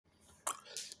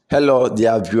Hello,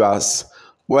 dear viewers.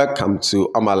 Welcome to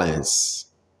Amalines.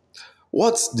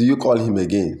 What do you call him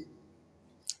again?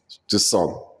 To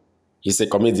some, he's a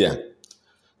comedian.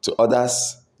 To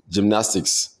others,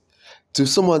 gymnastics. To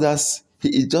some others, he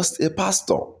is just a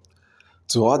pastor.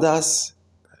 To others,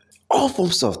 all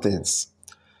forms of things.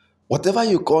 Whatever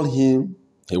you call him,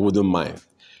 he wouldn't mind.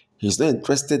 He's not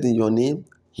interested in your name.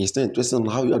 He's not interested in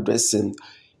how you address him.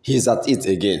 He's at it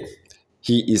again.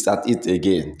 He is at it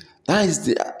again. That is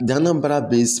the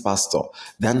Anambra-based pastor,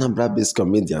 the Anambra-based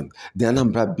comedian, the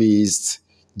Anambra-based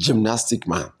gymnastic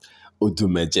man,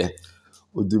 Odumeje.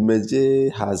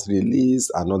 Odumeje has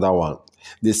released another one,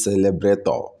 the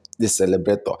Celebrator. The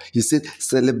Celebrator. He said,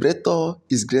 Celebrator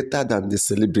is greater than the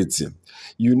celebrity.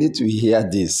 You need to hear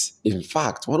this. In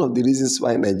fact, one of the reasons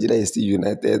why Nigeria is still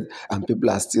united and people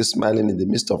are still smiling in the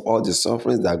midst of all the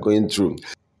sufferings they are going through,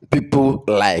 people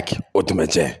like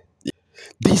Odumeje.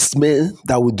 These men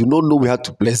that we do not know we have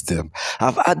to bless them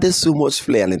have added so much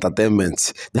flair and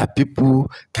entertainment that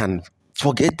people can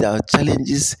forget their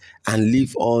challenges and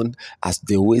live on as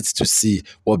they wait to see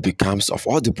what becomes of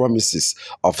all the promises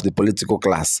of the political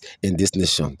class in this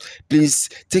nation. Please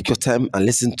take your time and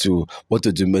listen to what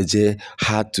Odumeje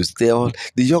had to tell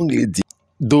the young lady,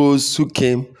 those who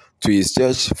came to his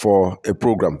church for a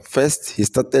program. First, he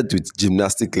started with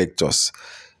gymnastic lectures,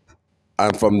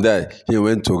 and from there, he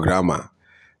went to grammar.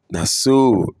 Now,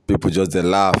 so people just they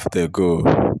laugh, they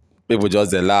go. People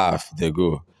just they laugh, they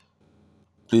go.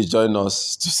 Please join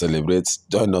us to celebrate,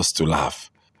 join us to laugh.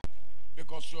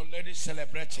 Because you already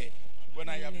celebrated when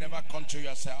I have never come to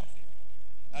yourself.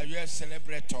 Are you a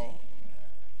celebrator?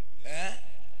 Eh?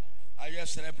 Are you a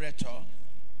celebrator?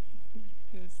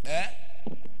 Eh?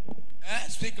 Eh?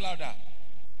 Speak louder.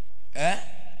 Eh?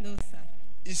 No, sir.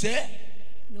 You say?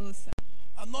 No, sir.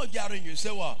 I'm not hearing you.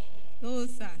 Say what? No,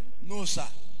 sir. No, sir.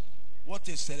 What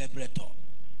is celebrator?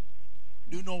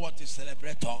 Do you know what is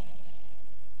celebrator?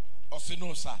 Or say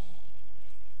no, sir?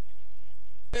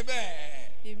 Amen.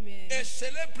 Amen. A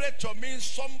celebrator means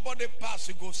somebody pass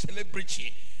to go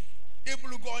celebrity. If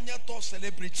you go on your to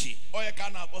celebrity, or you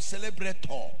can have a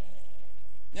celebrator.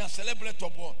 Yeah,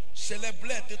 celebrator,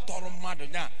 celebrate the Toromado,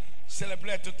 yeah,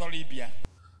 celebrate the Toribia.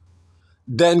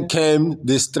 Then came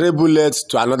the stribulate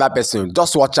to another person.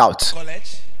 Just watch out.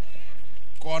 College.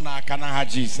 Corner, can I have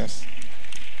Jesus?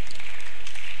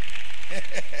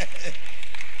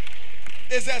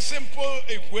 It's a simple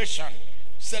equation.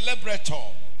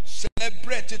 Celebrator.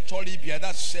 Celebrate Tolibia.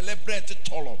 That's celebrate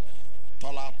Tolo.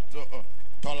 Tola.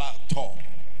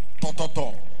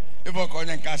 If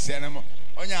I can say, on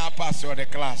your pass or the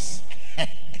class.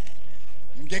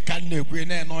 Get can you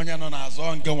win on your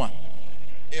own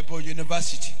Ebo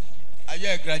University. Are you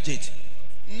a graduate?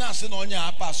 Nothing on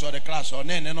your pass or the class or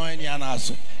none on your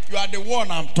answer. You are the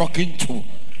one I'm talking to.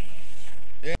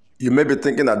 You may be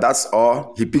thinking that that's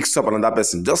all. He picks up another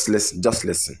person. Just listen, just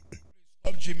listen.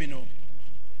 Stop Jimmy, no,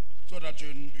 so that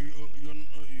you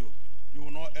will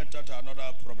not enter to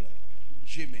another problem.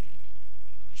 Jimmy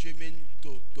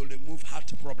to remove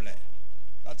heart problem.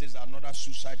 That is another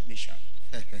suicide mission.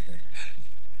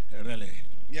 Really?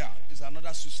 Yeah, it's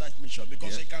another suicide mission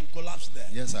because it can collapse there.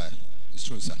 Yes, sir. It's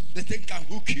true, sir. The thing can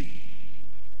hook you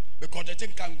because the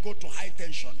thing can go to high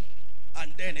tension.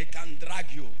 And then it can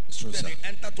drag you. True, then sir. they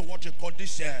enter to what you call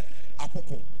this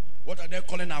apoko. What are they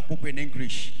calling apoko in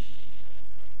English?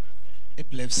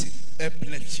 Epilepsy.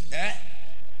 Epilepsy. Eh?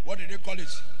 What do they call it?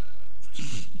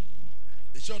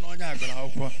 It's on Onya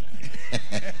Agala.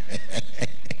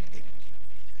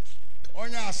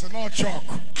 Onya has no chalk.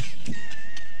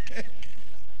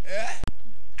 Eh?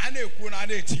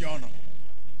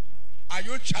 Are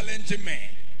you challenging me?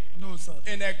 No, sir.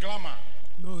 In a glamour?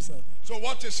 No, sir. So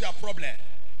what is your problem?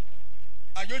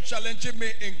 Are you challenging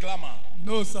me in glamour?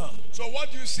 No, sir. So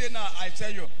what do you say now? I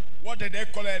tell you, what did they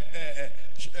call it?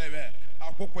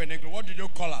 What did you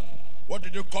call it? What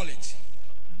did you call it?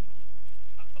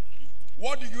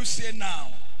 What do you say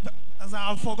now?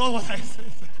 I forgot what I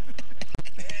said.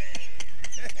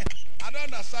 I don't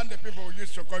understand the people who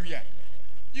used to come here.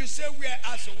 You say we are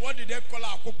asked, what did they call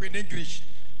Akoko in English?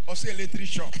 Or say electric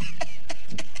shock?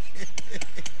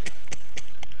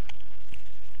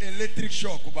 Electric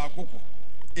shock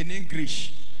in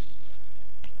English.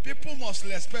 People must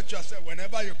respect yourself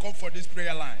whenever you come for this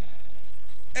prayer line.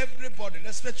 Everybody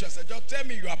respect yourself. Just tell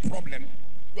me your problem,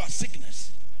 your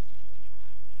sickness.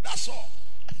 That's all.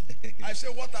 I say,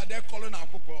 what are they calling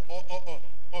Akoko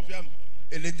of them?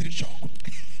 Electric shock.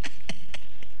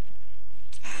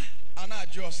 And I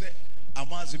just say,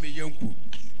 I'm asking me young people.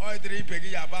 Or the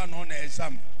Peggy Yaban on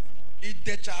exam. It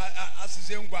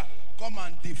come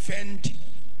and defend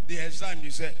the exam.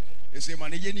 You say, Ese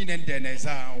mani yeni nende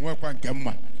neza wekwa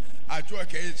nkemma. Ajua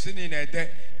ke sini nede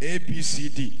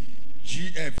ABCD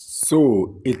GF.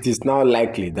 So it is now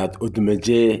likely that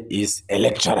Odumeje is a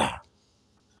lecturer.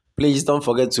 Please don't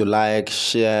forget to like,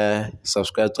 share,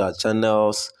 subscribe to our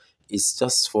channels. It's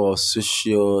just for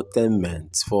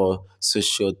sociotainment,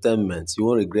 You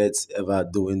won't regret ever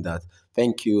doing that.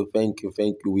 Thank you.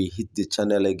 We hit the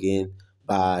channel again.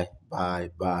 Bye.